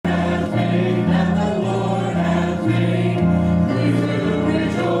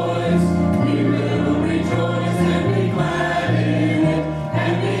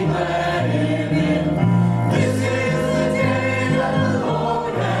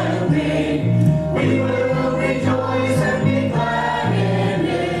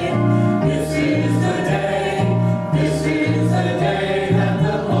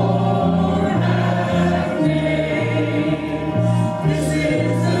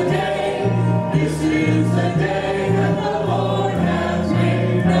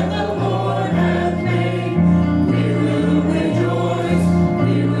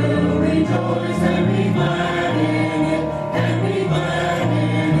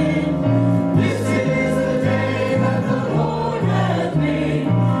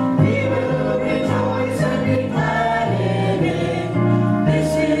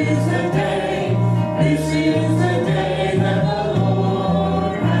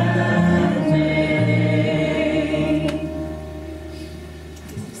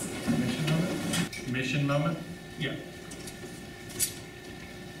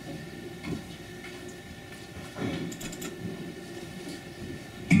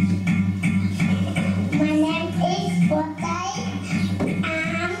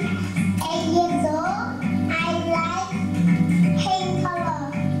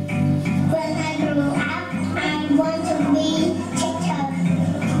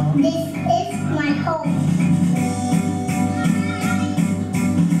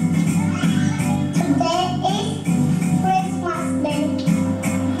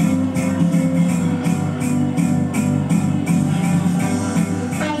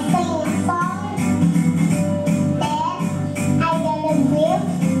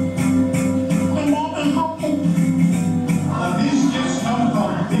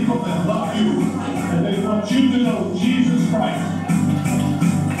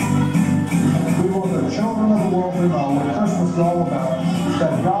what we know, what Christmas is all about,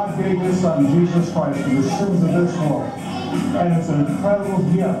 that God gave His Son, Jesus Christ, for the sins of this world. And it's an incredible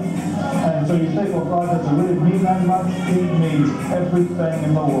gift. And so you think, well, God, does it really mean that much? It means everything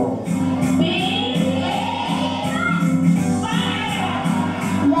in the world.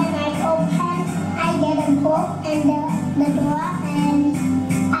 When I open, I get a book and the door, and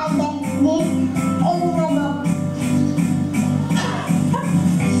I get this in the book.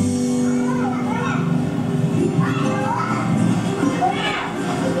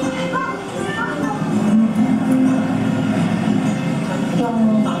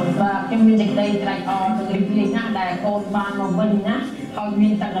 Trong dịch đây tại từ lịch na đại cột ban mà bình na coi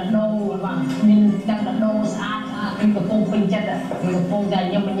miền tây là đô và miền tây là đô sát cái công bình chất cái công dài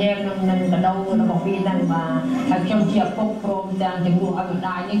nhưng mà nhẹ nên là đô là một viên năng và trong chiếc cốc prom đang chừng đua ở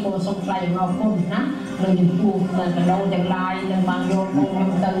đại những cô sông play nó cồn na nên chừng đua là đô chừng lai nên ban vô công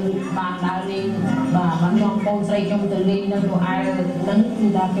trong từ ban đại lên và ban trong công xây trong từ lên nên của ai nắng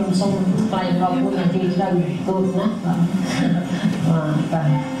người ta trong sông play nó cồn là chỉ là cồn na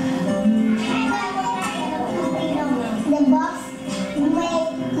The box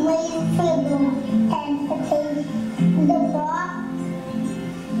made freedom and peace. The box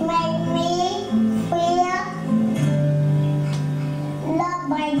made me feel loved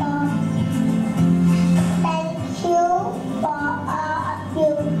by God. Thank you for all of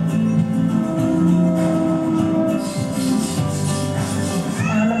you.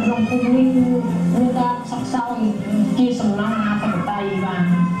 Làm rong cung người ta sắp sau chia sầm năm phần tay và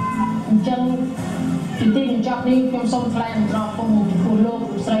chân thì tin chắc đi trong sông Flame drop cùng khu lô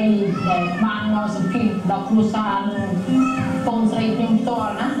xây để ban nó sự kiện đọc lưu xa con xây trong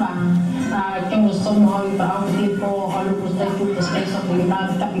to nát và trong sông hồi và ông tiên cô hồi lúc xây chung cái xây xong thì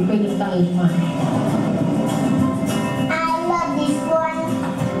đang tập bị quên taเลยmà I love this one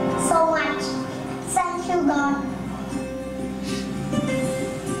so much. Thank you, God.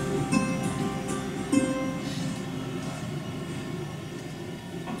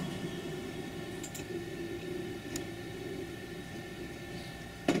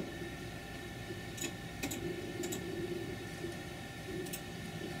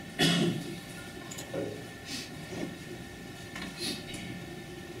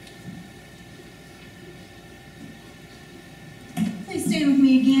 Please stand with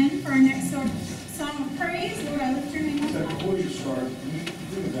me again for our next song of praise. Lord, I lift your name up. Before you start,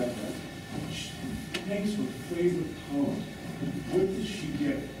 think about that. She makes her favorite poem. What did she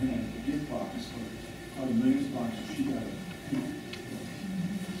get in a gift box? Out of millions of boxes, she got it.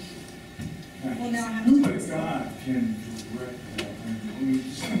 Well, now I have to Only God can direct that. I mean,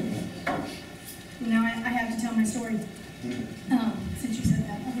 Now I have to tell my story. Since you said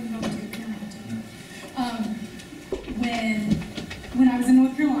that, I wouldn't go into it. Now I have to. When I was in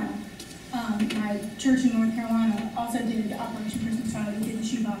North Carolina, my church in North Carolina also did Operation Christmas Child. We did the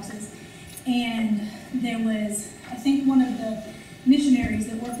shoe boxes, and there was, I think, one of the missionaries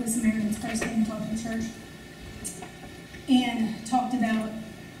that worked with Samaritans first came and talked to the church and talked about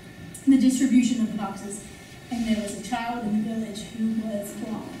the distribution of the boxes. And there was a child in the village who was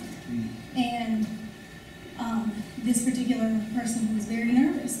blind. And this particular person was very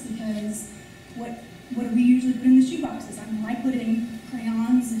nervous because what do we usually put in the shoe boxes? I mean, I put in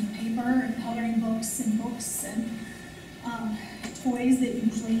crayons and paper and coloring books and toys that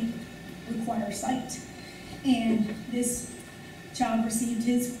usually require sight. And this child received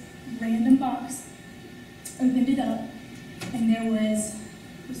his random box, opened it up, and there was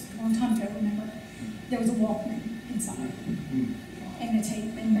a long time ago, remember, there was a Walkman inside, and a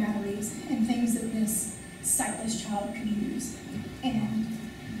tape and batteries and things that this sightless child could use. And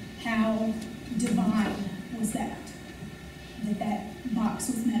how divine was that box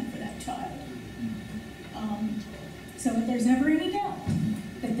was meant for that child. So if there's ever any doubt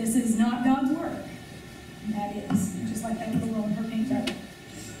that this is not God's work, that is, just like that little girl in her pink dress.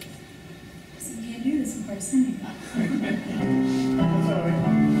 So you can't do this before singing. that's all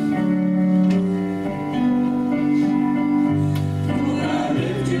right.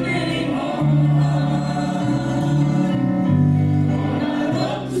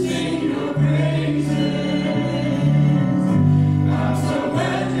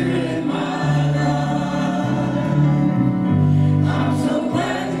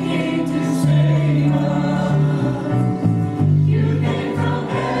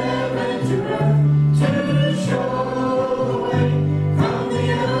 To show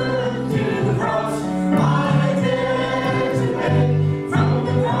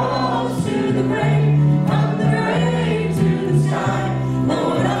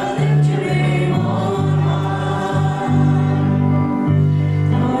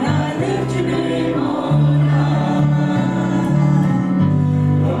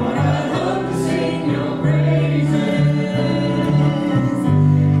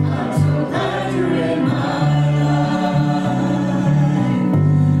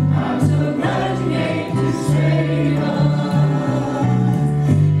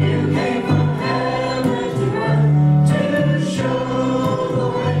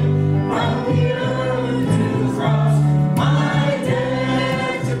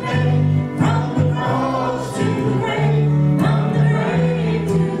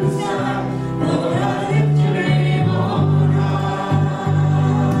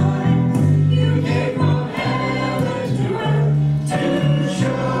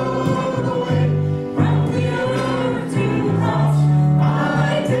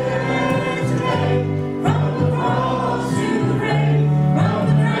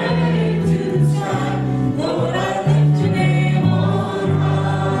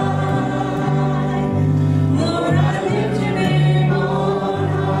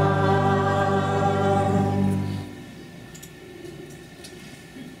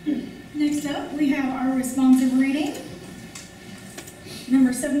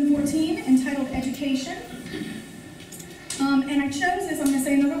number 714, entitled Education. And I chose this, I'm going to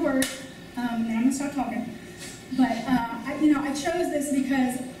say another word, and I'm going to stop talking. But, I chose this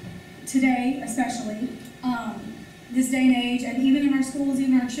because today, especially, this day and age, and even in our schools,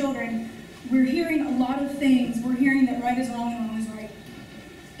 even our children, we're hearing a lot of things. We're hearing that right is wrong and wrong is right.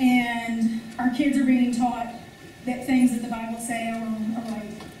 And our kids are being taught that things that the Bible say are wrong are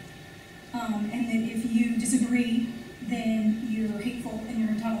right. And that if you disagree, then you're hateful and you're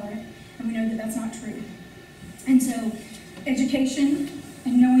intolerant. And we know that that's not true. And so education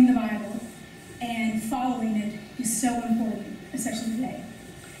and knowing the Bible and following it is so important, especially today.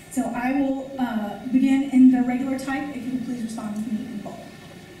 So I will begin in the regular type, if you would please respond with me in bold.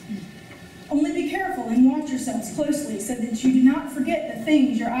 Only be careful and watch yourselves closely so that you do not forget the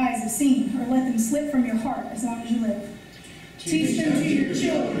things your eyes have seen or let them slip from your heart as long as you live. Teach them to your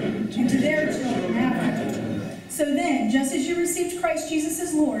children and to their children after them. So then, just as you received Christ Jesus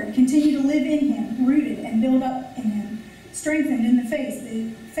as Lord, continue to live in him, rooted and built up in him, strengthened in the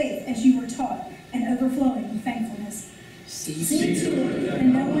faith as you were taught, and overflowing with thankfulness. See to it that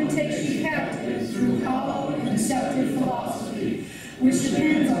no one takes you captive through hollow and deceptive philosophy, which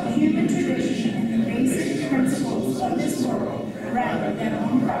depends on human tradition and the basic principles of this world rather than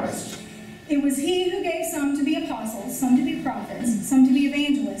on Christ. It was he who gave some to be apostles, some to be prophets, some to be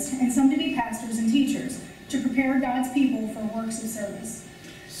evangelists, and some to be pastors and teachers, to prepare God's people for works of service.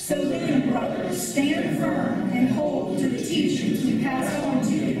 So then, brothers, stand firm and hold to the teachings we passed on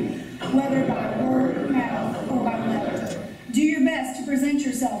to you, whether by word of mouth or by letter. Do your best to present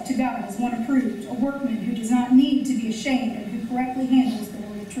yourself to God as one approved, a workman who does not need to be ashamed and who correctly handles the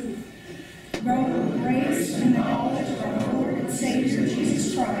word of truth. Grow in grace and the knowledge of our Lord and Savior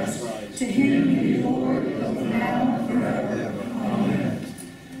Jesus Christ. To him be glory both now and forever. Amen.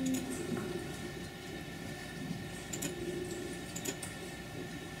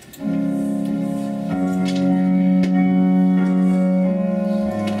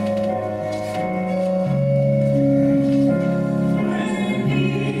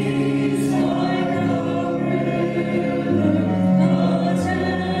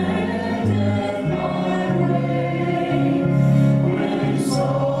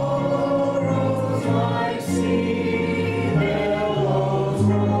 Sorrow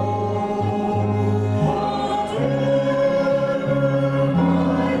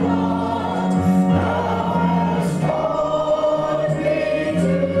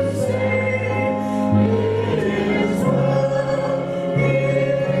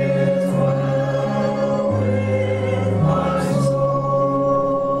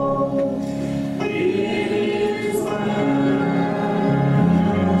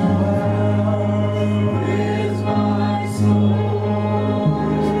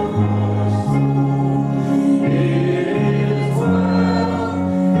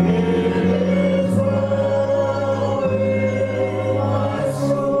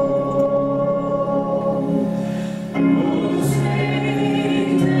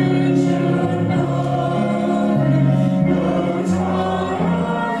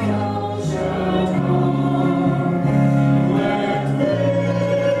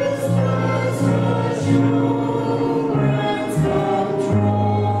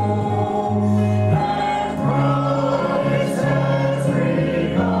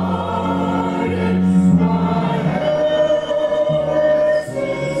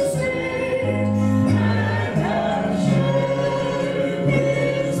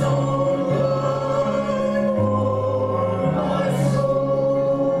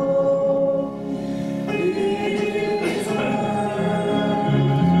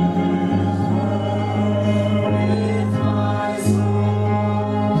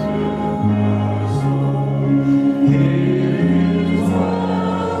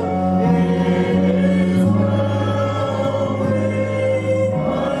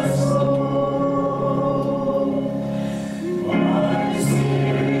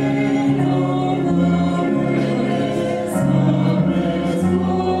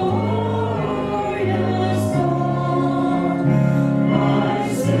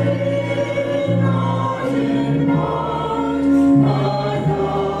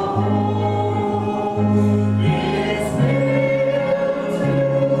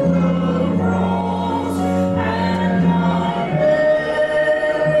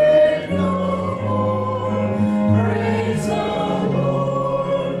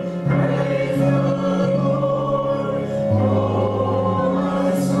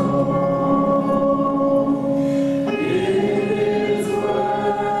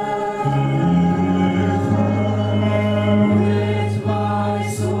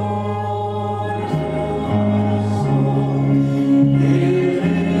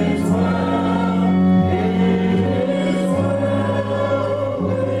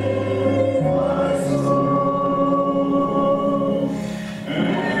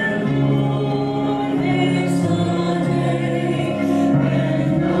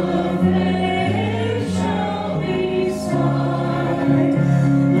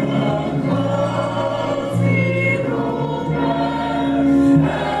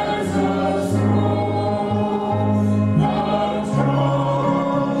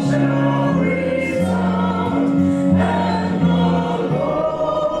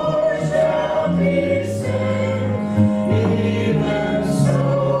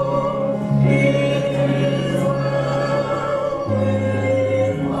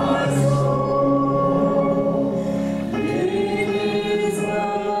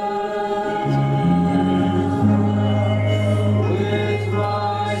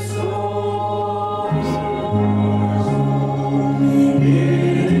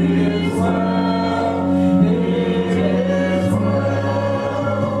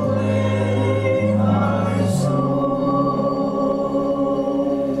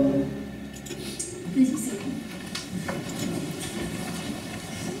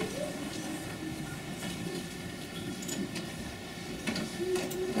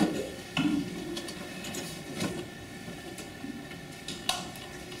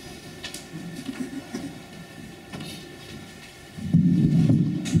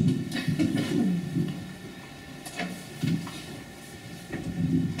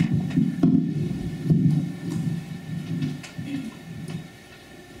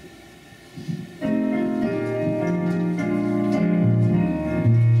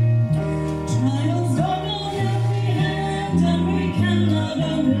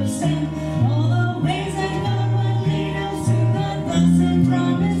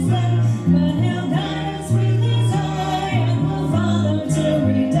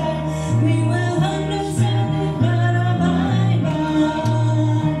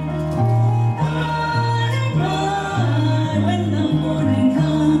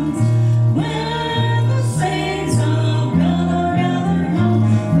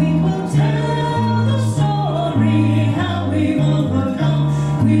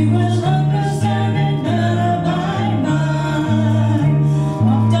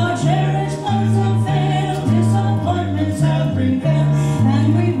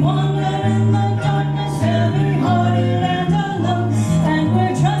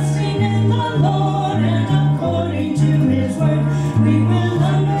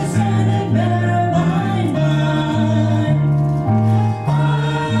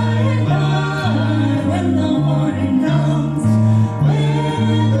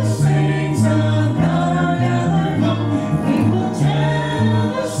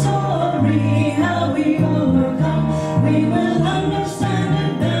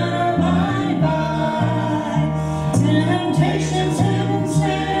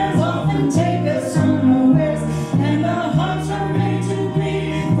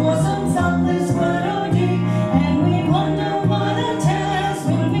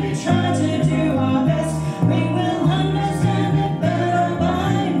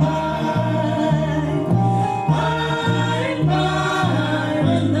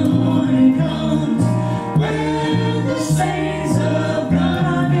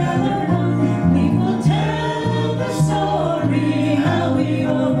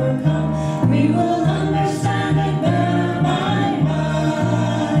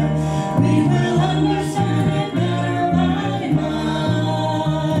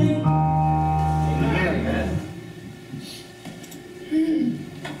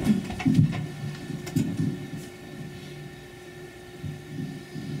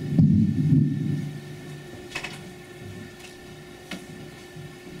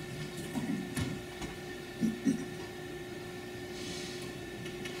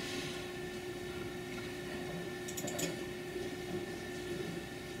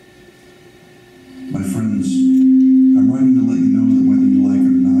My friends, I'm writing to let you know that whether you like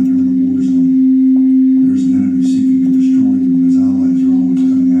it or not, you're in a war zone. There's an enemy seeking to destroy you, and his allies are always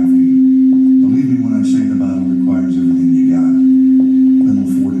coming after you. Believe me when I say the battle requires everything you got. Mental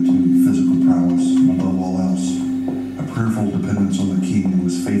fortitude, physical prowess, and above all else, a prayerful dependence on the King who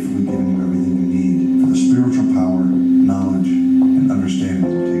has faithfully given you everything you need for the spiritual power, knowledge, and understanding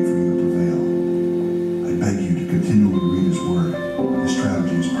it will take for you to prevail. I beg you to continually read his word. His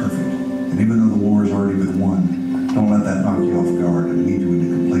strategy is perfect. And even though the war has already been won, don't let that knock you off guard and lead you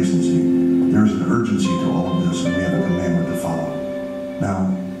into complacency. There is an urgency to all of this, and we have a commandment to follow. Now,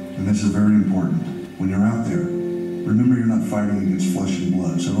 and this is very important, when you're out there, remember you're not fighting against flesh and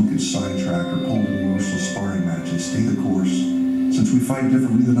blood, so don't get sidetracked or pulled into useless sparring matches. Stay the course. Since we fight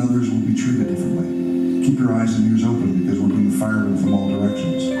differently than others, we'll be treated differently. Keep your eyes and ears open because we're being fired in from all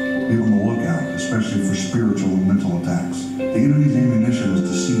directions. Be on the lookout, especially for spiritual and mental attacks. The enemy's ammunition is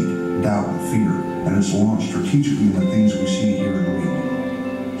deceit, doubt, and fear, and it's launched strategically in the things we see, hear, and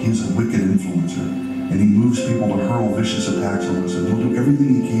read. He is a wicked influencer, and he moves people to hurl vicious attacks on us, and he'll do everything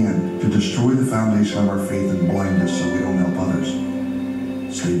he can to destroy the foundation of our faith and blind us so we don't help others.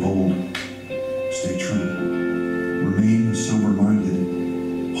 Stay bold. Stay true. Remain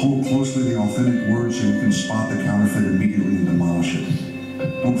sober-minded. Hold closely the authentic word so you can spot the counterfeit immediately and demolish it.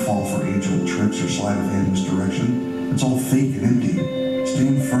 Don't fall for age-old tricks or sleight of hand misdirection. It's all fake and empty.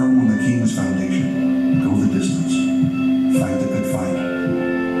 Stand firm on the King's foundation. Go the distance. Fight the good fight.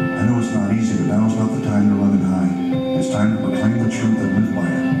 I know it's not easy, but now's not the time to run and hide. It's time to proclaim the truth and live by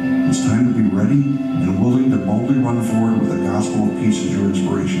it. It's time to be ready and willing to boldly run forward with the gospel of peace as your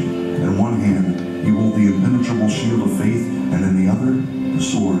inspiration. In one hand, you hold the impenetrable shield of faith, and in the other, the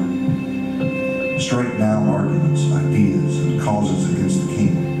sword. Strike down arguments, ideas, and causes against the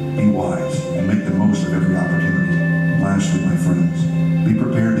King. Be wise and make the most of every opportunity. Lastly, my friends, be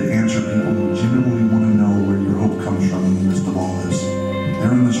prepared to answer people who genuinely want to know where your hope comes from in the midst of all this.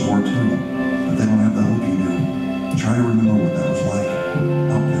 They're in this war too, but they don't have the hope you do. Try to remember what that was like.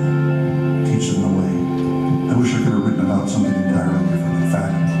 Help them. Teach them the way. I wish I could have written about something entirely different. In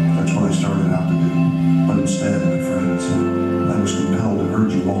fact, that's what I started out to do. But instead, my friends, I was compelled to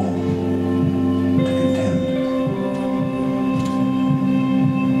urge you all to contend.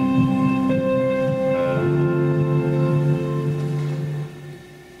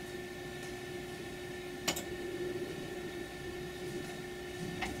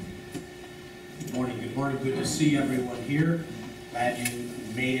 Good morning. Good to see everyone here. Glad you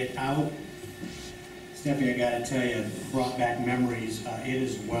made it out. Stephanie, I gotta tell you, it brought back memories. It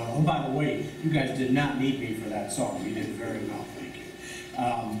is well. Oh, by the way, you guys did not need me for that song. You did very well, thank you.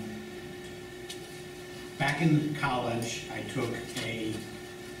 Back in college, I took a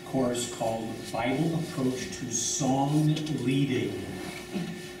course called Bible Approach to Song Leading.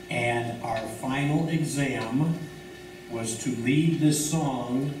 And our final exam was to lead this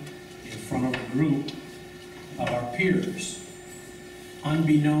song in front of a group of our peers.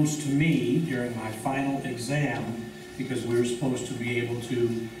 Unbeknownst to me, during my final exam, because we were supposed to be able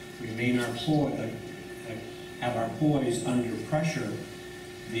to remain have our poise under pressure,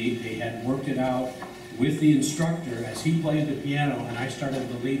 they had worked it out with the instructor as he played the piano and I started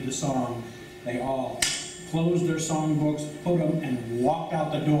to lead the song. They all closed their songbooks, put them, and walked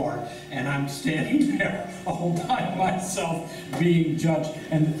out the door, and I'm standing there all by myself being judged.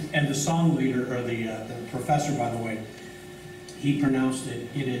 And the song leader, or the professor, by the way, he pronounced it,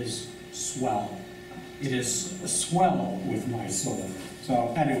 it is swell. It is swell with my soul.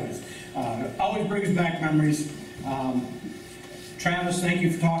 So anyways, always brings back memories. Travis, thank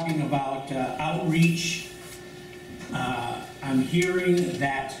you for talking about outreach. I'm hearing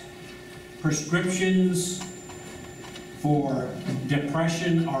that prescriptions for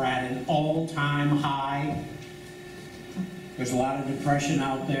depression are at an all-time high. There's a lot of depression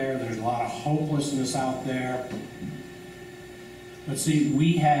out there. There's a lot of hopelessness out there. But see,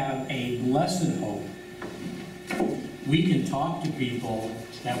 we have a blessed hope. We can talk to people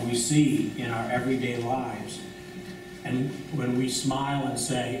that we see in our everyday lives. And when we smile and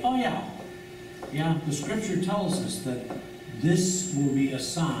say, oh yeah, the scripture tells us that this will be a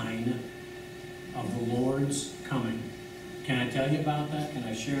sign of the Lord's coming. Can I tell you about that? Can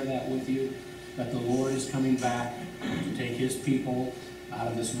I share that with you? That the Lord is coming back to take his people out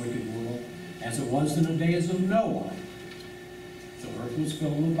of this wicked world. As it was in the days of Noah, the earth was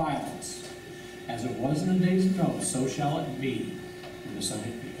filled with violence. As it was in the days of Noah, so shall it be in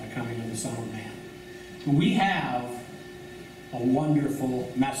the coming of the Son of Man. We have a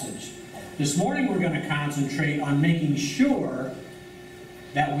wonderful message. This morning we're going to concentrate on making sure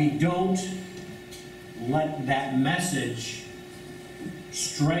that we don't let that message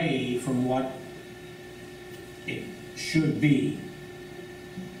stray from what it should be.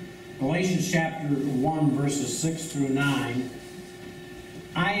 Galatians chapter 1, verses 6 through 9.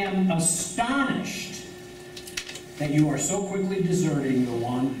 I am astonished that you are so quickly deserting the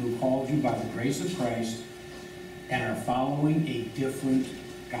one who called you by the grace of Christ and are following a different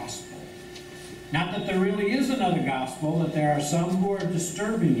gospel. Not that there really is another gospel, that there are some who are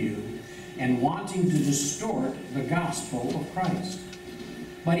disturbing you and wanting to distort the gospel of Christ.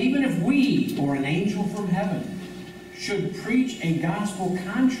 But even if we, or an angel from heaven, should preach a gospel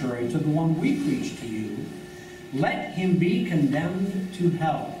contrary to the one we preach to you, let him be condemned to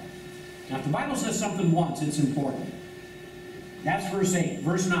hell. Now, if the Bible says something once, it's important. That's verse 8.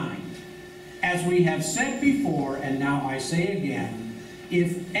 Verse 9. As we have said before, and now I say again,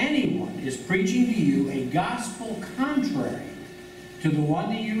 if anyone is preaching to you a gospel contrary to the one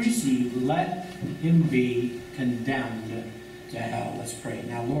that you received, let him be condemned to hell. Let's pray.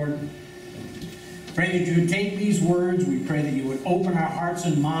 Now, Lord, pray that you would take these words. We pray that you would open our hearts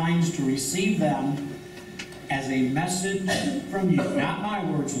and minds to receive them as a message from you. Not my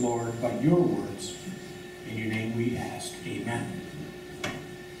words, Lord, but your words. In your name we ask. Amen.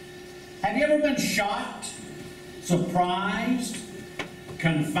 Have you ever been shocked, surprised,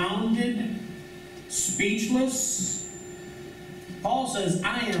 confounded, speechless? Paul says,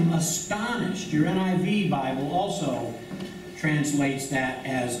 I am astonished. Your NIV Bible also translates that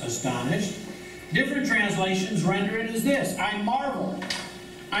as astonished. Different translations render it as this: I marvel.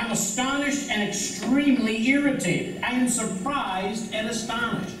 I'm astonished and extremely irritated. I am surprised and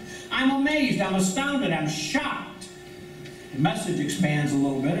astonished. I'm amazed. I'm astounded. I'm shocked. The message expands a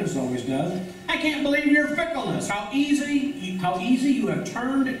little bit, as it always does. I can't believe your fickleness. How easy you have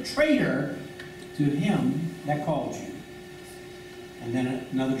turned traitor to him that called you. And then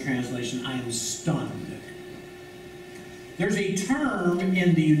another translation, I am stunned. There's a term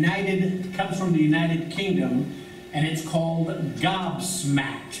in the comes from the United Kingdom, and it's called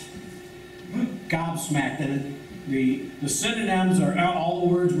gobsmacked. Gobsmacked. And the synonyms are all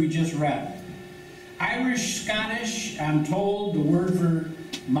the words we just read. Irish, Scottish, I'm told the word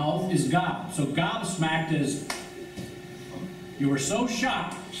for mouth is gob. So gobsmacked is you were so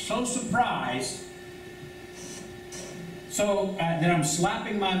shocked, so surprised, so that I'm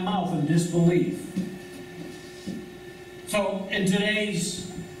slapping my mouth in disbelief. So in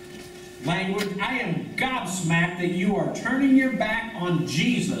today's language, I am gobsmacked that you are turning your back on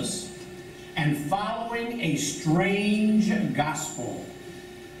Jesus and following a strange gospel.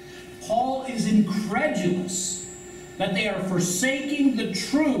 Paul is incredulous that they are forsaking the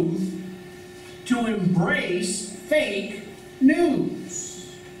truth to embrace fake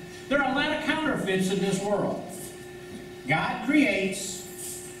news. There are a lot of counterfeits in this world. God creates,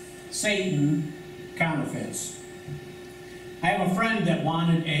 Satan counterfeits. I have a friend that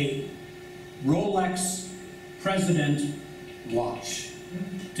wanted a Rolex President watch.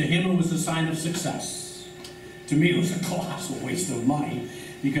 To him it was a sign of success. To me it was a colossal waste of money,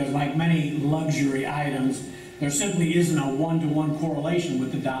 because like many luxury items, there simply isn't a one-to-one correlation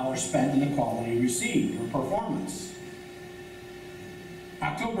with the dollar spent and the quality received or performance.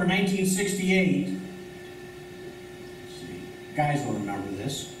 October 1968, let's see, guys will remember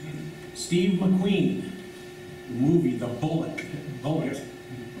this, Steve McQueen, the movie The Bullet,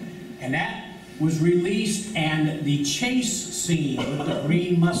 and that was released, and the chase scene with the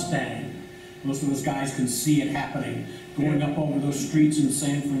green Mustang, most of us guys can see it happening, going up over those streets in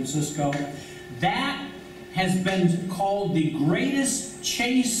San Francisco. That has been called the greatest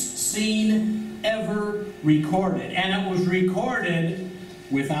chase scene ever recorded. And it was recorded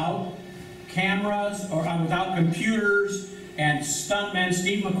without cameras or without computers, and stuntmen.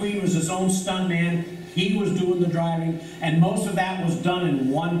 Steve McQueen was his own stuntman. He was doing the driving, and most of that was done in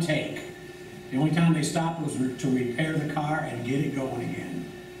one take. The only time they stopped was to repair the car and get it going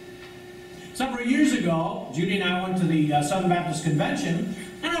again. Several years ago, Judy and I went to the Southern Baptist Convention,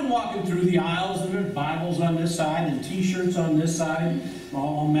 and I'm walking through the aisles, and there's Bibles on this side and t-shirts on this side,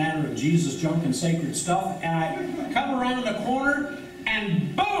 all manner of Jesus junk and sacred stuff, and I come around the corner,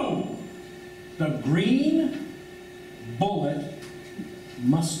 and boom! The green Bullet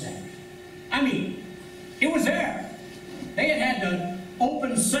Mustang. I mean, it was there. They had to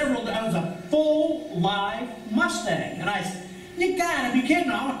open several, that was a full live Mustang. And I said, you gotta be kidding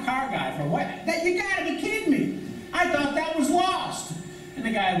me. I'm a car guy for what? You gotta be kidding me. I thought that was lost. And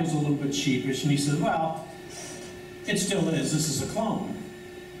the guy was a little bit sheepish, and he said, well, it still is. This is a clone.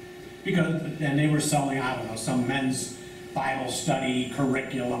 Because, and they were selling, I don't know, some men's Bible study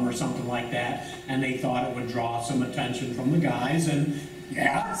curriculum or something like that, and they thought it would draw some attention from the guys, and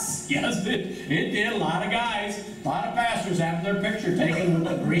yes, it did. A lot of guys, a lot of pastors have their picture taken with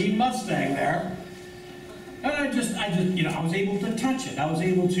the green Mustang there. And I just, you know, I was able to touch it. I was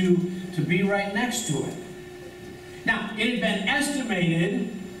able to be right next to it. Now, it had been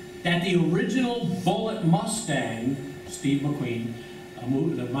estimated that the original Bullet Mustang, Steve McQueen,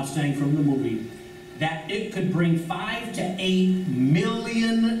 the Mustang from the movie, that it could bring $5 to $8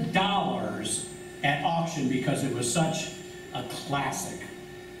 million at auction because it was such a classic.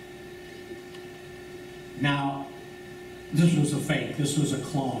 Now, this was a fake, this was a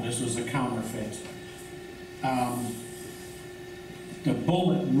clone, this was a counterfeit. The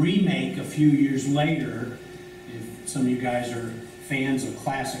Bullet remake a few years later, if some of you guys are fans of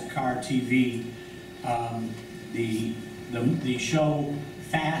classic car TV, the show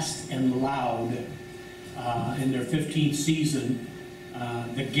Fast and Loud, in their 15th season,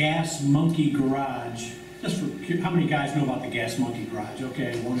 the Gas Monkey Garage. Just for, how many guys know about the Gas Monkey Garage?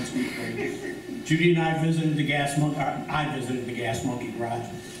 Okay, 1, 2, 3. Judy and I visited the Gas Monkey. I visited the Gas Monkey Garage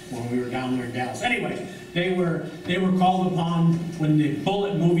when we were down there in Dallas. Anyway, they were called upon when the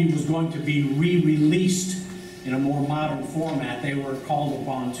Bullet movie was going to be re-released in a more modern format. They were called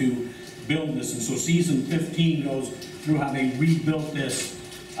upon to build this, and so season 15 goes through how they rebuilt this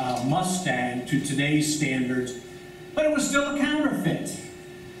Mustang to today's standards, but it was still a counterfeit.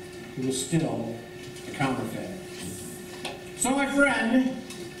 It was still a counterfeit. So my friend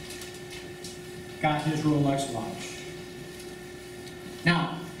got his Rolex watch.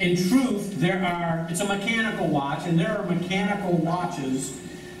 Now, in truth, it's a mechanical watch, and there are mechanical watches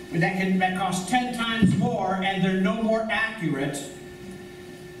that cost 10 times more, and they're no more accurate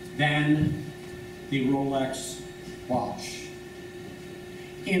than the Rolex watch.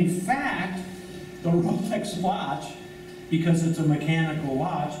 In fact, the Rolex watch, because it's a mechanical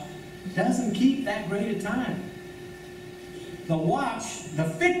watch, doesn't keep that great a time. The watch, the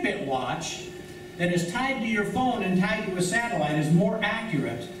Fitbit watch, that is tied to your phone and tied to a satellite is more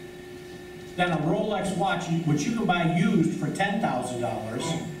accurate than a Rolex watch, which you can buy used for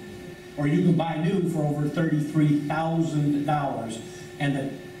 $10,000, or you can buy new for over $33,000. And the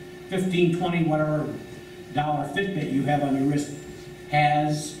 15, 20, whatever dollar Fitbit you have on your wrist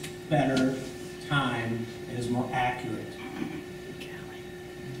has better time and is more accurate.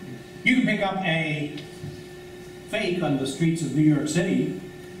 You can pick up a fake on the streets of New York City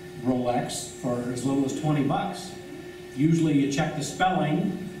Rolex for as little as 20 bucks. Usually you check the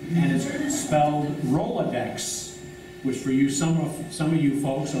spelling and it's spelled Rolodex. which for you, some of you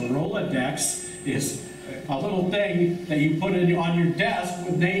folks, a Rolodex is a little thing that you put on your desk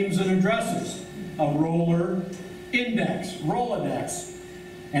with names and addresses. A roller index, Rolodex.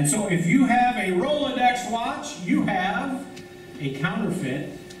 And so if you have a Rolodex watch, you have a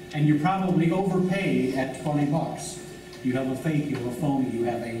counterfeit, and you're probably overpaid at 20 bucks. You have a fake, you have a phony, you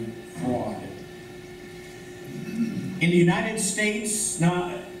have a fraud. In the United States,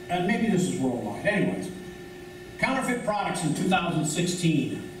 now, maybe this is worldwide, anyways, counterfeit products in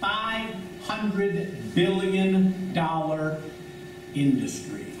 2016, $500 billion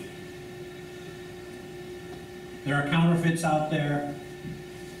industry. There are counterfeits out there,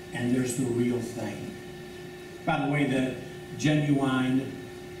 and there's the real thing. By the way, the genuine,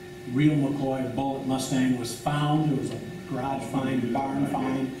 real McCoy Bullitt Mustang was found. It was a garage find, barn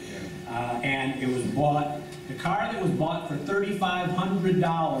find, and it was bought. The car that was bought for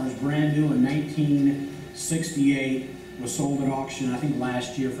 $3,500, brand new in 1968, was sold at auction, I think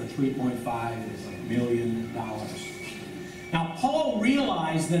last year, for $3.5 million. Now, Paul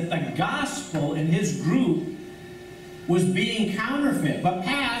realized that the gospel in his group was being counterfeit, but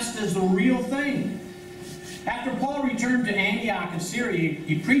passed as the real thing. After Paul returned to Antioch in Syria,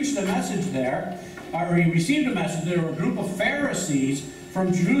 he preached a message there, or he received a message. There were a group of Pharisees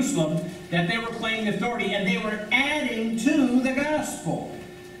from Jerusalem that they were claiming authority, and they were adding to the gospel.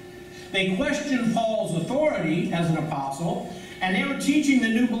 They questioned Paul's authority as an apostle, and they were teaching the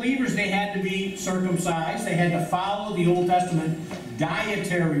new believers they had to be circumcised, they had to follow the Old Testament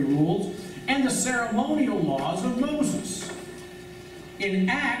dietary rules, and the ceremonial laws of Moses. In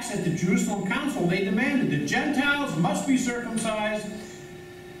Acts, at the Jerusalem Council, they demanded the Gentiles must be circumcised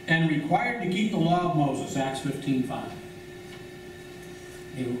and required to keep the law of Moses, Acts 15:5.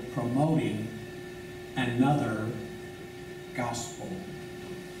 They were promoting another gospel.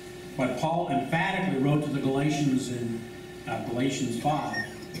 But Paul emphatically wrote to the Galatians in Galatians 5,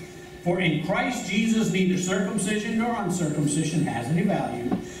 "For in Christ Jesus neither circumcision nor uncircumcision has any value.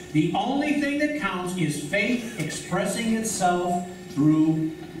 The only thing that counts is faith expressing itself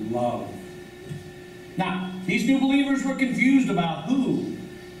through love." Now, these new believers were confused about who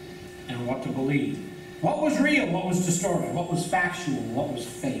and what to believe. What was real, what was distorted, what was factual, what was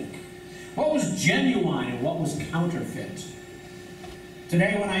fake, what was genuine and what was counterfeit.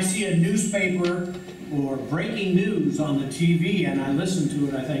 Today when I see a newspaper or breaking news on the TV and I listen to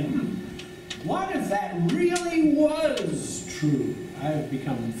it, I think, what if that really was true? I've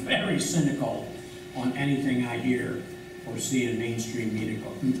become very cynical on anything I hear or see in mainstream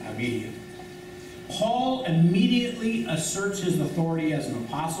media. Paul immediately asserts his authority as an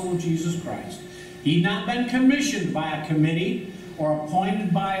apostle of Jesus Christ. He'd not been commissioned by a committee or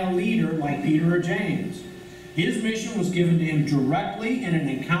appointed by a leader like Peter or James. His mission was given to him directly in an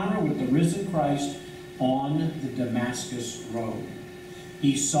encounter with the risen Christ on the Damascus Road.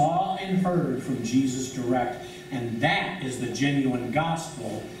 He saw and heard from Jesus direct, and that is the genuine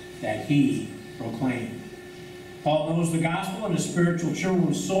gospel that he proclaimed. Paul knows the gospel, and his spiritual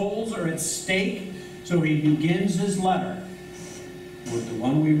children's souls are at stake, so he begins his letter with the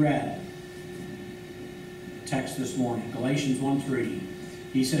one we read, the text this morning, Galatians 1:3.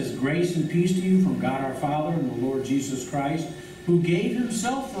 He says, "Grace and peace to you from God our Father and the Lord Jesus Christ, who gave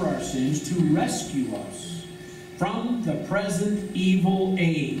himself for our sins to rescue us from the present evil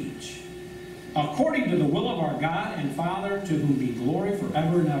age, according to the will of our God and Father, to whom be glory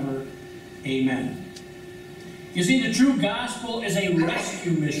forever and ever. Amen." You see, the true gospel is a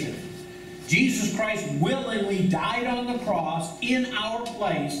rescue mission. Jesus Christ willingly died on the cross in our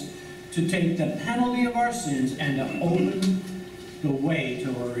place to take the penalty of our sins and to open the way to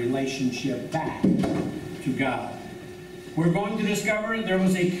a relationship back to God. We're going to discover there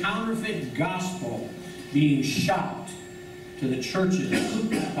was a counterfeit gospel being shopped to the churches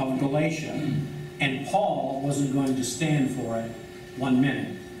of Galatia, and Paul wasn't going to stand for it 1 minute.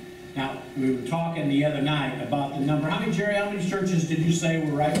 Now, we were talking the other night about the number. Jerry, how many churches did you say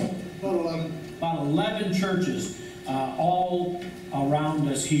were right? About 11. About 11 churches all around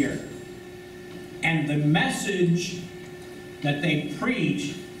us here. And the message that they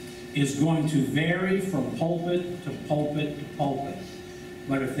preach is going to vary from pulpit to pulpit to pulpit.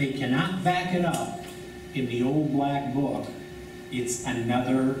 But if they cannot back it up in the old black book, it's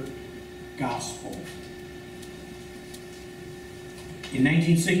another gospel. In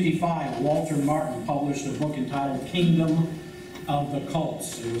 1965, Walter Martin published a book entitled Kingdom of the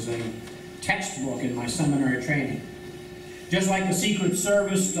Cults. It was a textbook in my seminary training. Just like the Secret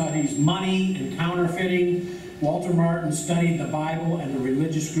Service studies money and counterfeiting, Walter Martin studied the Bible and the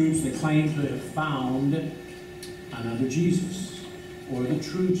religious groups that claimed to have found another Jesus, or the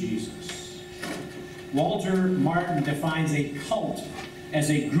true Jesus. Walter Martin defines a cult as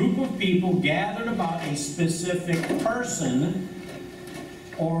a group of people gathered about a specific person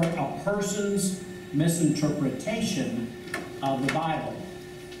or a person's misinterpretation of the Bible.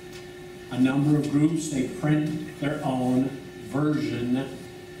 A number of groups, they print their own version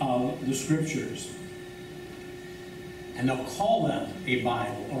of the Scriptures. And they'll call them a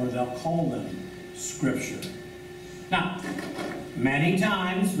Bible, or they'll call them Scripture. Now, many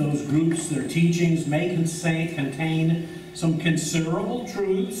times those groups, their teachings may contain some considerable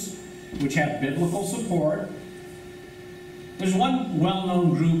truths which have biblical support. There's one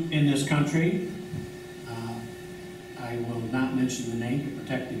well-known group in this country. I will not mention the name to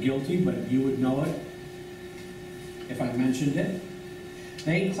protect the guilty, but you would know it if I mentioned it.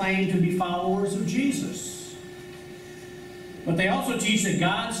 They claim to be followers of Jesus. But they also teach that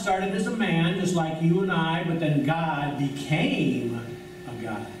God started as a man, just like you and I, but then God became a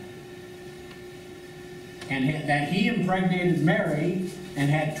God. And that he impregnated Mary and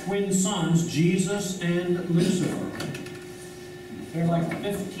had twin sons, Jesus and Lucifer. There are like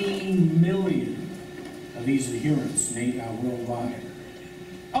 15 million of these adherents worldwide.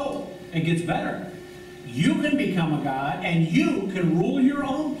 Oh, it gets better. You can become a God and you can rule your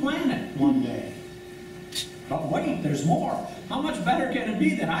own planet one day. But wait, there's more. How much better can it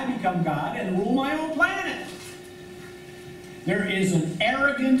be that I become God and rule my own planet? There is an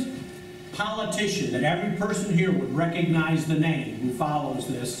arrogant politician that every person here would recognize the name who follows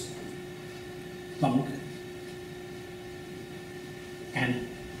this bunk. And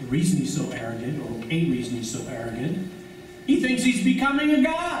the reason he's so arrogant, or a reason he's so arrogant, he thinks he's becoming a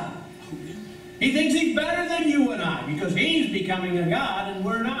God. He thinks he's better than you and I because he's becoming a God and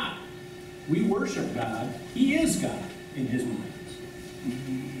we're not. We worship God. He is God in his mind.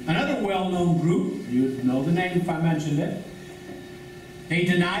 Another well-known group, you'd know the name if I mentioned it. They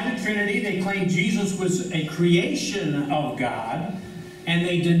deny the Trinity. They claim Jesus was a creation of God. And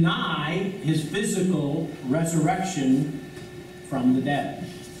they deny his physical resurrection from the dead.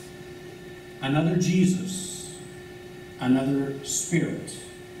 Another Jesus. Another Spirit.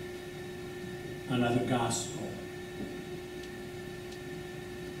 Another gospel.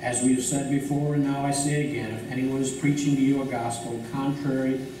 As we have said before, and now I say again, if anyone is preaching to you a gospel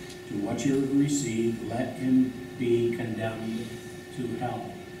contrary to what you have received, let him be condemned to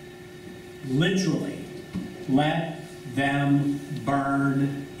hell. Literally, let them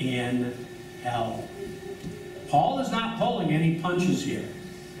burn in hell. Paul is not pulling any punches here.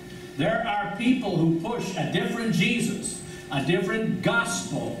 There are people who push a different Jesus, a different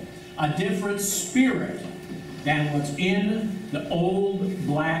gospel, a different spirit than what's in the old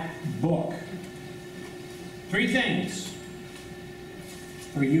black book. Three things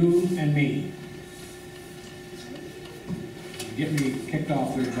for you and me. Get me kicked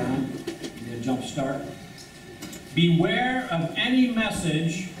off there, John. Get a jump start. Beware of any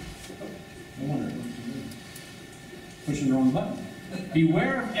message. I wonder. Pushing the wrong button.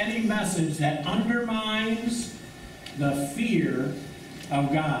 Beware of any message that undermines the fear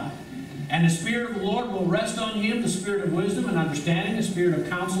of God. And the Spirit of the Lord will rest on him, the Spirit of wisdom and understanding, the Spirit of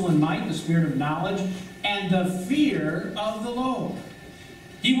counsel and might, the Spirit of knowledge, and the fear of the Lord.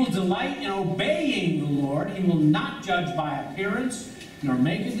 He will delight in obeying the Lord. He will not judge by appearance, nor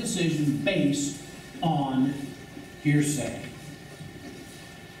make a decision based on hearsay.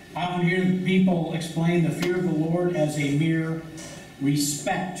 I often hear people explain the fear of the Lord as a mere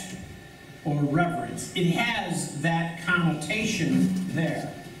respect or reverence. It has that connotation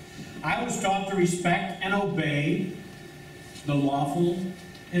there. I was taught to respect and obey the lawful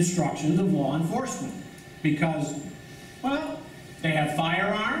instructions of law enforcement because, well, they have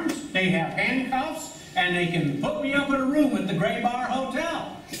firearms, they have handcuffs, and they can put me up in a room at the Gray Bar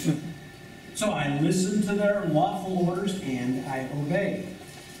Hotel. So I listen to their lawful orders and I obey.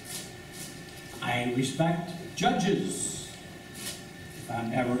 I respect judges if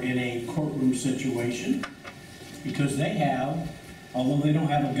I'm ever in a courtroom situation because they have, although they don't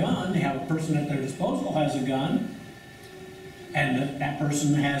have a gun, they have a person at their disposal has a gun, and that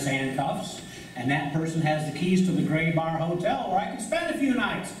person has handcuffs, and that person has the keys to the Gray Bar Hotel where I can spend a few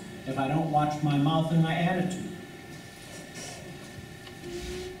nights if I don't watch my mouth and my attitude.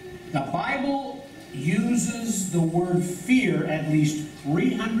 The Bible uses the word fear at least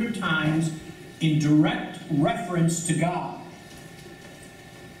 300 times in direct reference to God.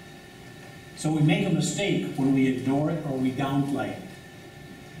 So we make a mistake when we ignore it or we downplay it.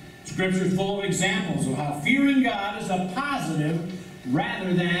 Scripture is full of examples of how fearing God is a positive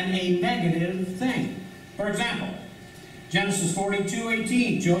rather than a negative thing. For example, Genesis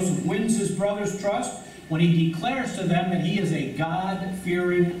 42:18, Joseph wins his brother's trust when he declares to them that he is a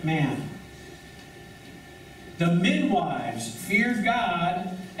God-fearing man. The midwives feared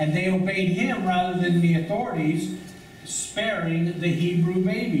God, and they obeyed him rather than the authorities, sparing the Hebrew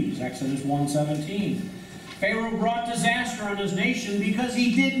babies. Exodus 1:17. Pharaoh brought disaster on his nation because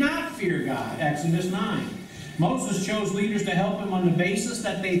he did not fear God. Exodus 9. Moses chose leaders to help him on the basis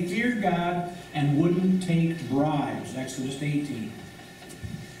that they feared God and wouldn't take bribes. Exodus 18.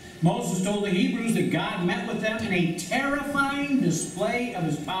 Moses told the Hebrews that God met with them in a terrifying display of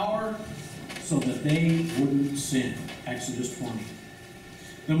his power so that they wouldn't sin. Exodus 20.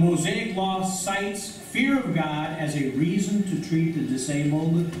 The Mosaic Law cites fear of God as a reason to treat the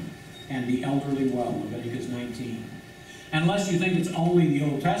disabled and the elderly well. Leviticus 19. Unless you think it's only the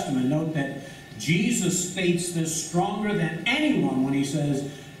Old Testament, note that Jesus states this stronger than anyone when he says,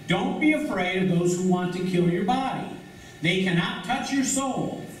 "Don't be afraid of those who want to kill your body. They cannot touch your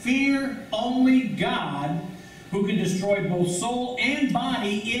soul. Fear only God, who can destroy both soul and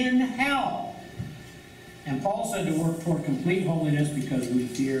body in hell." And Paul said to work toward complete holiness because we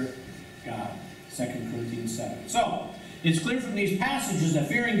fear God. 2 Corinthians 7. So, it's clear from these passages that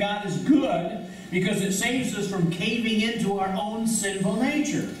fearing God is good because it saves us from caving into our own sinful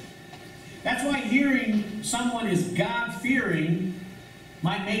nature. That's why hearing someone is God-fearing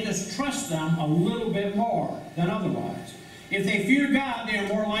might make us trust them a little bit more than otherwise. If they fear God, they are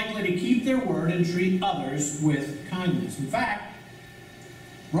more likely to keep their word and treat others with kindness. In fact,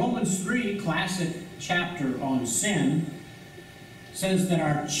 Romans 3, classic chapter on sin, says that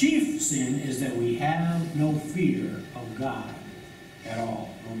our chief sin is that we have no fear of God at all.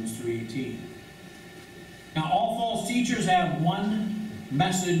 Romans 3:18. Now, all false teachers have one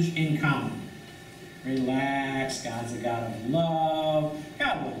message in common. Relax, God's a God of love.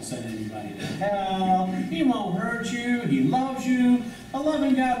 God won't send anybody to hell. He won't hurt you. He loves you. A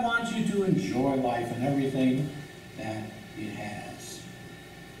loving God wants you to enjoy life and everything that it has.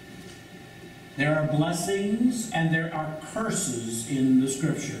 There are blessings and there are curses in the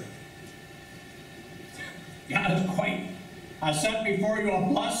Scripture. God is quite, I set before you a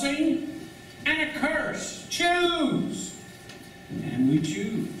blessing and a curse. Choose. And we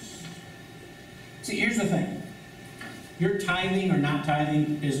choose. See, here's the thing. Your tithing or not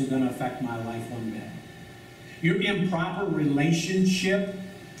tithing isn't going to affect my life one bit. Your improper relationship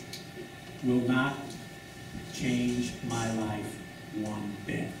will not change my life one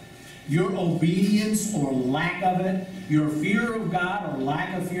bit. Your obedience or lack of it, your fear of God or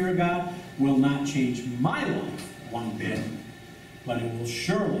lack of fear of God will not change my life one bit, but it will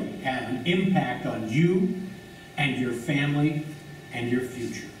surely have an impact on you and your family and your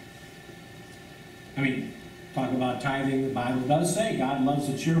future. I mean, talk about tithing, the Bible does say God loves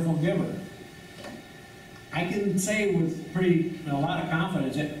a cheerful giver. I can say with a lot of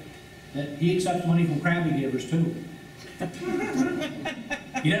confidence that he accepts money from crabby givers too.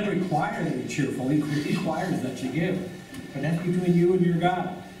 He doesn't require that you're cheerful, he requires that you give. But that's between you and your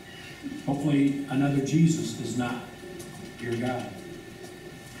God. Hopefully another Jesus is not your God.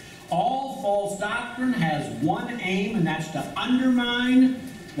 All false doctrine has one aim, and that's to undermine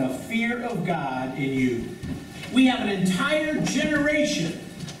the fear of God in you. We have an entire generation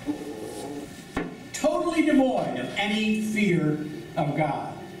totally devoid of any fear of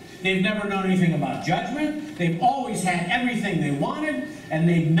God. They've never known anything about judgment. They've always had everything they wanted, and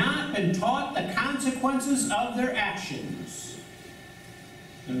they've not been taught the consequences of their actions.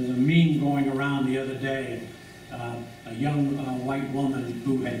 There was a meme going around the other day. A young white woman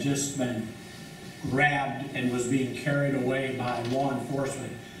who had just been grabbed and was being carried away by law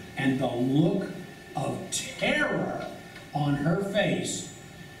enforcement. And the look of terror on her face,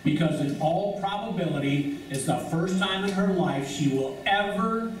 because in all probability, it's the first time in her life she will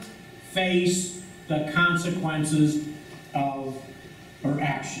ever face the consequences of her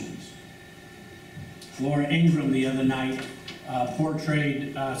actions. Laura Ingram the other night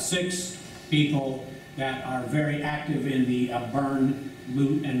portrayed 6 people that are very active in the burn,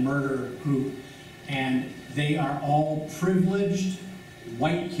 loot, and murder group, and they are all privileged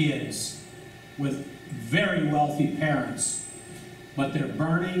white kids with very wealthy parents, but they're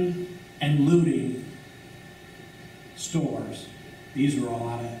burning and looting stores. These were all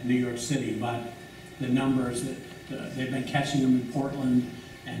out of New York City, but the numbers that they've been catching them in Portland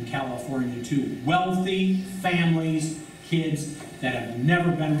and California too. Wealthy families, kids that have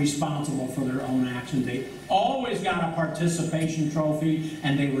never been responsible for their own actions. They always got a participation trophy,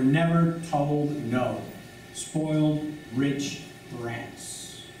 and they were never told no. Spoiled, rich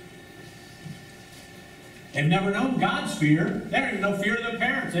brats. They've never known God's fear. They don't even know fear of their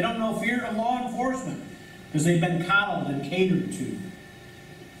parents. They don't know fear of law enforcement because they've been coddled and catered to.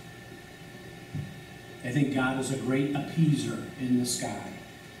 They think God is a great appeaser in the sky.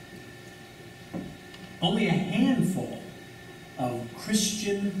 Only a handful of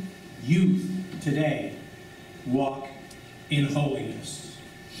Christian youth today walk in holiness.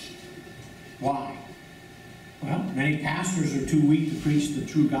 Why? Well, many pastors are too weak to preach the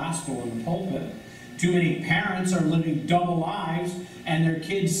true gospel in the pulpit. Too many parents are living double lives, and their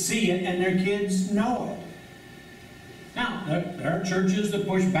kids see it, and their kids know it. Now, there are churches that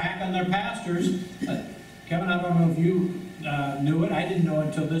push back on their pastors. Kevin, I don't know if you knew it. I didn't know it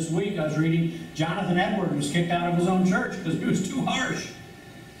until this week. I was reading Jonathan Edwards was kicked out of his own church because he was too harsh.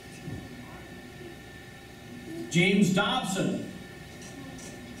 James Dobson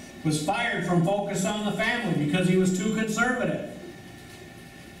was fired from Focus on the Family because he was too conservative.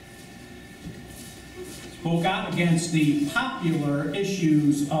 Spoke out against the popular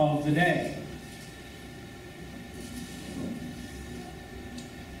issues of the day.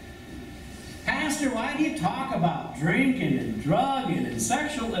 Pastor, why do you talk about drinking and drugging and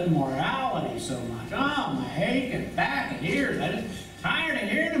sexual immorality so much? Oh, my aching back and ears. I'm tired of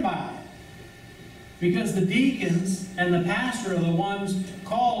hearing about it. Because the deacons and the pastor are the ones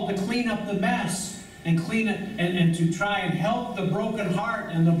called to clean up the mess and clean it and to try and help the broken heart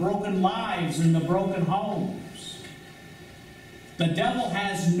and the broken lives and the broken homes. The devil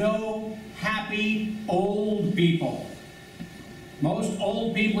has no happy old people. Most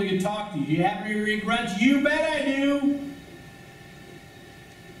old people you talk to, do you have any regrets? You bet I do.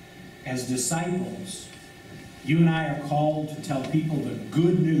 As disciples, you and I are called to tell people the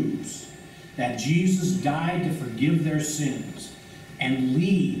good news that Jesus died to forgive their sins and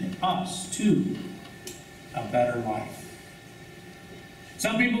lead us to a better life.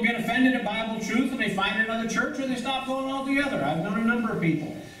 Some people get offended at Bible truth and they find another church or they stop going altogether. I've known a number of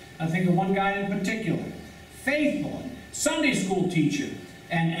people. I think of one guy in particular. Faithful, Sunday school teacher,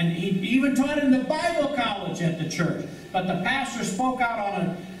 and he even taught in the Bible college at the church. But the pastor spoke out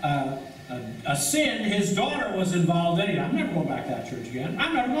on a sin his daughter was involved in. I'm never going back to that church again.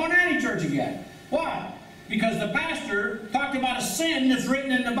 I'm never going to any church again. Why? Because the pastor talked about a sin that's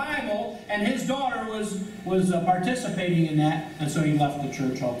written in the Bible, and his daughter was participating in that, and so he left the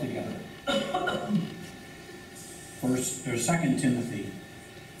church altogether. 2 Timothy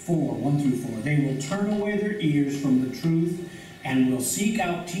 4, 1 through 4. They will turn away their ears from the truth and will seek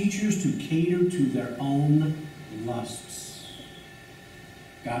out teachers to cater to their own lusts.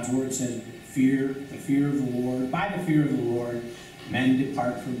 God's word says, the fear of the Lord, by the fear of the Lord, men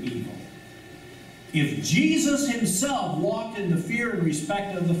depart from evil. If Jesus himself walked in the fear and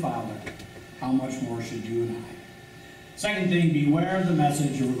respect of the Father, how much more should you and I? Second thing, beware of the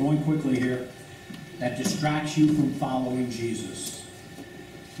message, and we're going quickly here, that distracts you from following Jesus.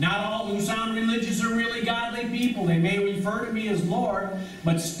 Not all who sound religious are really godly people. They may refer to me as Lord,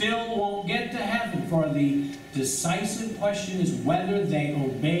 but still won't get to heaven. For the decisive question is whether they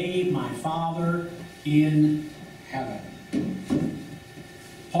obey my Father in heaven.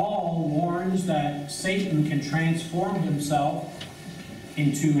 Paul warns that Satan can transform himself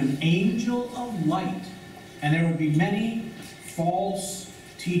into an angel of light, and there will be many false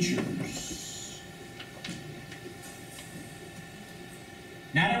teachers.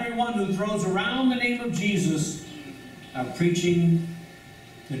 Not everyone who throws around the name of Jesus are preaching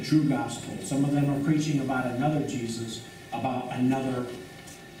the true gospel. Some of them are preaching about another Jesus, about another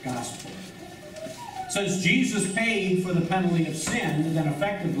gospel. Since Jesus paid for the penalty of sin, then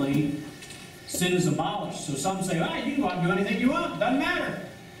effectively sin is abolished. So some say, oh, you can do anything you want, doesn't matter.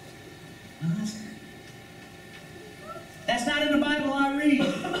 No, that's not in the Bible I read.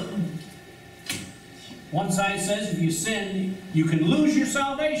 One side says if you sin, you can lose your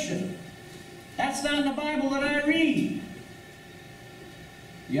salvation. That's not in the Bible that I read.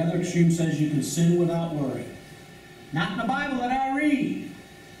 The other extreme says you can sin without worry. Not in the Bible that I read.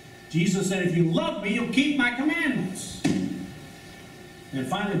 Jesus said, if you love me, you'll keep my commandments. And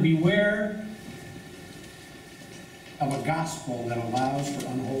finally, beware of a gospel that allows for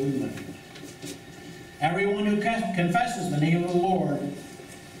unholy living. Everyone who confesses the name of the Lord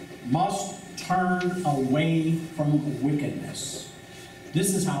must turn away from wickedness.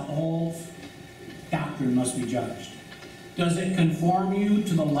 This is how all doctrine must be judged. Does it conform you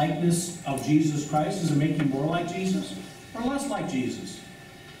to the likeness of Jesus Christ? Does it make you more like Jesus or less like Jesus?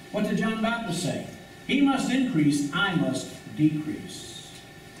 What did John the Baptist say? He must increase, I must decrease.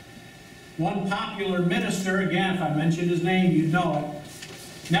 One popular minister, again, if I mentioned his name, you'd know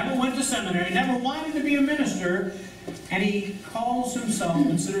it, never went to seminary, never wanted to be a minister, and he calls himself,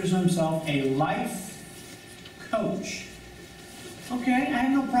 considers himself a life coach. Okay, I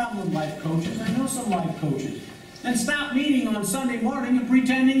have no problem with life coaches. I know some life coaches. Then stop meeting on Sunday morning and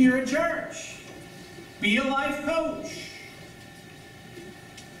pretending you're at church. Be a life coach.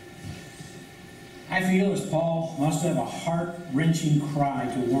 I feel as Paul must have a heart-wrenching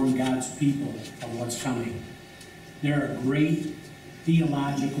cry to warn God's people of what's coming. There are great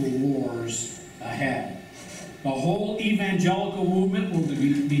theological wars ahead. The whole evangelical movement will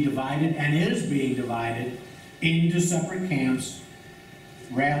be divided, and is being divided, into separate camps,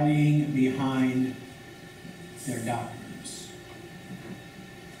 rallying behind their doctrines.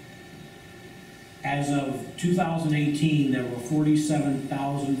 As of 2018, there were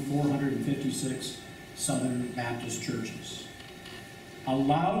 47,456 Southern Baptist churches. A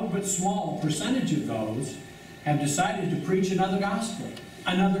loud but small percentage of those have decided to preach another gospel,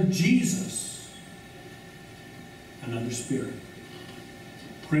 another Jesus, another spirit.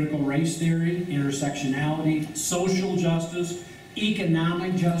 Critical race theory, intersectionality, social justice,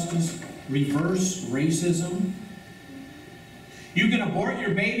 economic justice, reverse racism. You can abort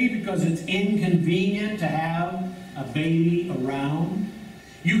your baby because it's inconvenient to have a baby around.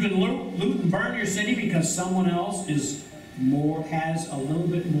 You can loot and burn your city because someone else has a little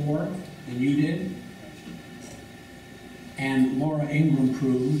bit more than you did. And Laura Ingraham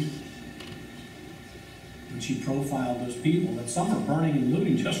proved, when she profiled those people, that some are burning and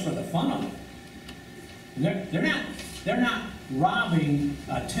looting just for the fun of it. And they're not robbing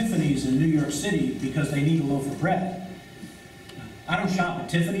Tiffany's in New York City because they need a loaf of bread. I don't shop at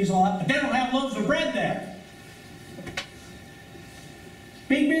Tiffany's a lot, but they don't have loaves of bread there.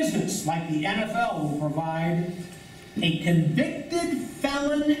 Big business, like the NFL, will provide a convicted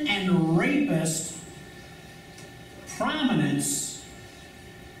felon and rapist prominence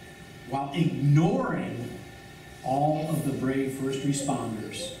while ignoring all of the brave first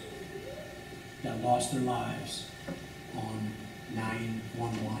responders that lost their lives on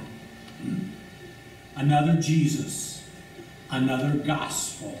 9/11. Another Jesus, another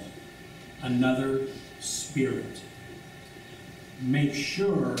gospel, another spirit. Make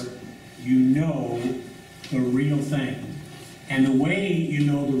sure you know the real thing. And the way you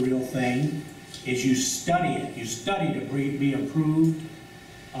know the real thing is you study it. You study to be approved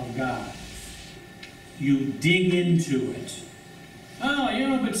of God. You dig into it.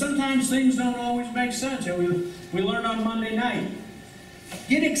 Oh, but sometimes things don't always make sense. We learned on Monday night.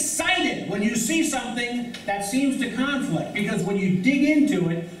 Get excited when you see something that seems to conflict, because when you dig into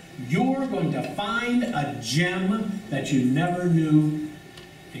it, you're going to find a gem that you never knew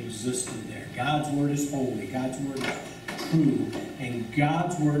existed there. God's Word is holy. God's Word is true. And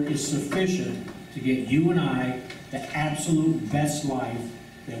God's Word is sufficient to get you and I the absolute best life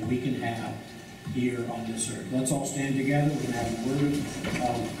that we can have here on this earth. Let's all stand together. We're going to have a word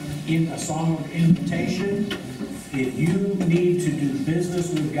a song of invitation. If you need to do business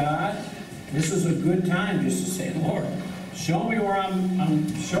with God, this is a good time just to say, Lord, show me where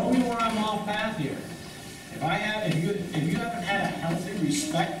I'm off path here. If you haven't had a healthy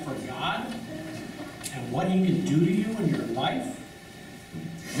respect for God and what He can do to you in your life,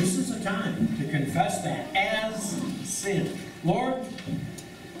 this is a time to confess that as sin. Lord,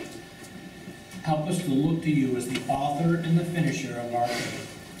 help us to look to You as the author and the finisher of our faith.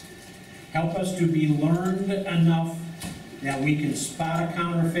 Help us to be learned enough that we can spot a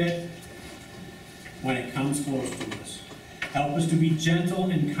counterfeit when it comes close to us. Help us to be gentle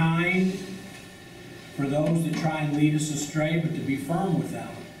and kind for those that try and lead us astray, but to be firm with them,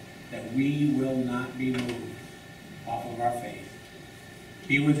 that we will not be moved off of our faith.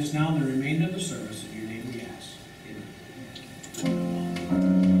 Be with us now in the remainder of the service. In Your name we ask. Amen.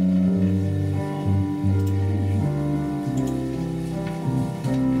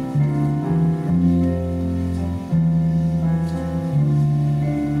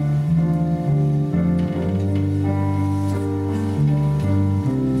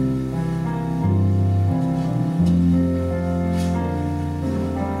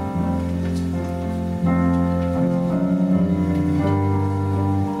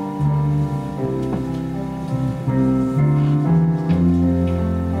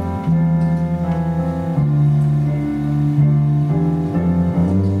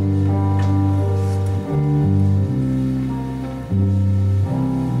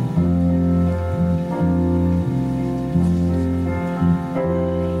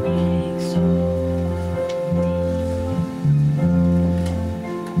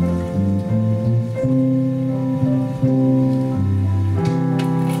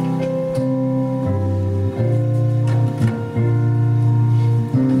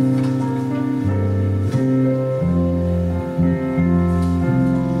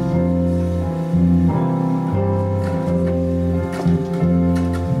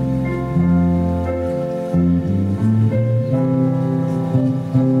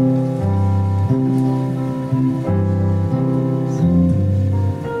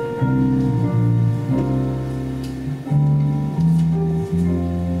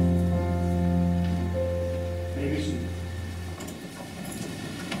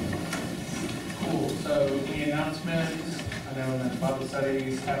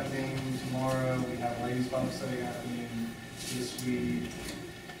 studies happening tomorrow. We have ladies Bible study happening this week.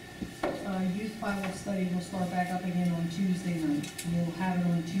 Youth Bible study will start back up again on Tuesday night. We'll have it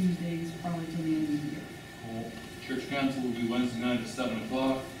on Tuesdays probably till the end of the year. Cool. Church council will be Wednesday night at 7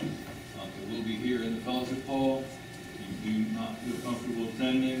 o'clock. It will be here in the fellowship hall. If you do not feel comfortable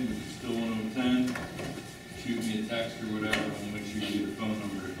attending, but you still want to attend, shoot me a text or whatever. I'll make sure you get a phone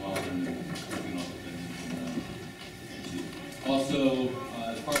number to call and then we can all attend. Also,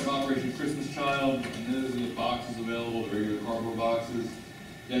 as part of Operation Christmas Child, and those are the boxes available, the regular cardboard boxes.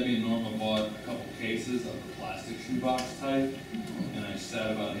 Debbie and Norma bought a couple cases of the plastic shoebox type, and I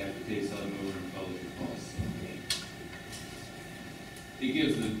sat about half the case out of them over in fellowship hall. It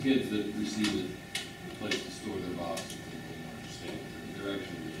gives the kids that receive it a place to store their boxes. They're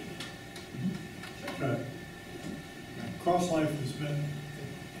actually really Okay. Cross Life has been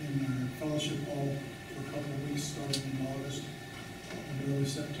in our fellowship hall for a couple of weeks, starting in August and early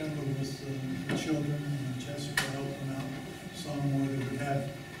September with the children, and Jessica helped them out some where they would have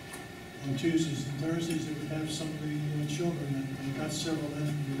on Tuesdays and Thursdays they would have some of the children, and they got several in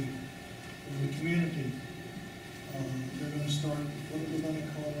the community. They're going to start, what are they going to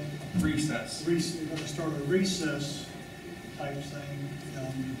call it? Recess. They're going to start a recess type thing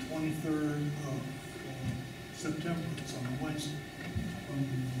on the 23rd of September. It's on a Wednesday from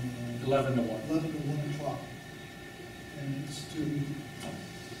 11 to 1. 11 to 1 o'clock. And it's to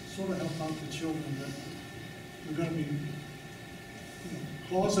sort of help out the children that are going to be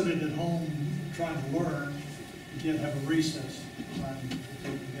closeted at home trying to learn, yet have a recess time to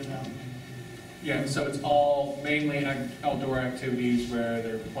get out. Yeah, so it's all mainly outdoor activities where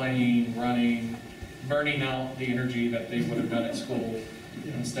they're playing, running, burning out the energy that they would have done at school.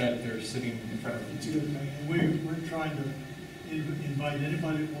 Yeah. Instead, they're sitting in front of It's a them. good thing. And we're trying to invite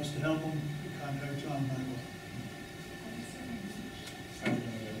anybody that wants to help them to contact John Michael.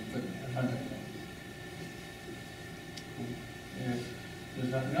 If there's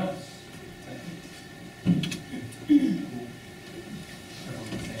nothing else.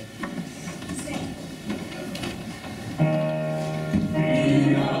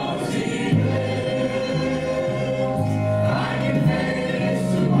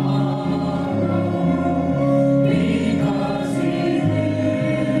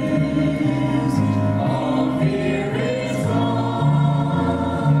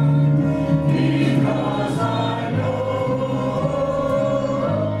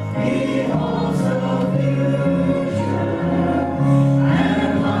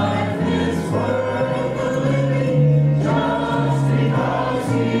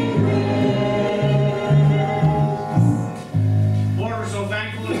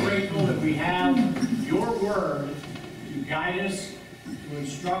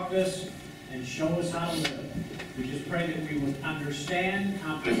 Understand,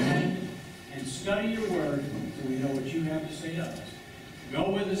 comprehend, and study your word so we know what you have to say to us. Go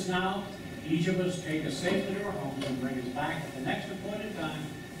with us now. Each of us take us safely to our homes and bring us back at the next appointed time.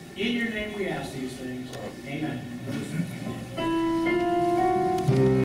 In your name we ask these things. Amen.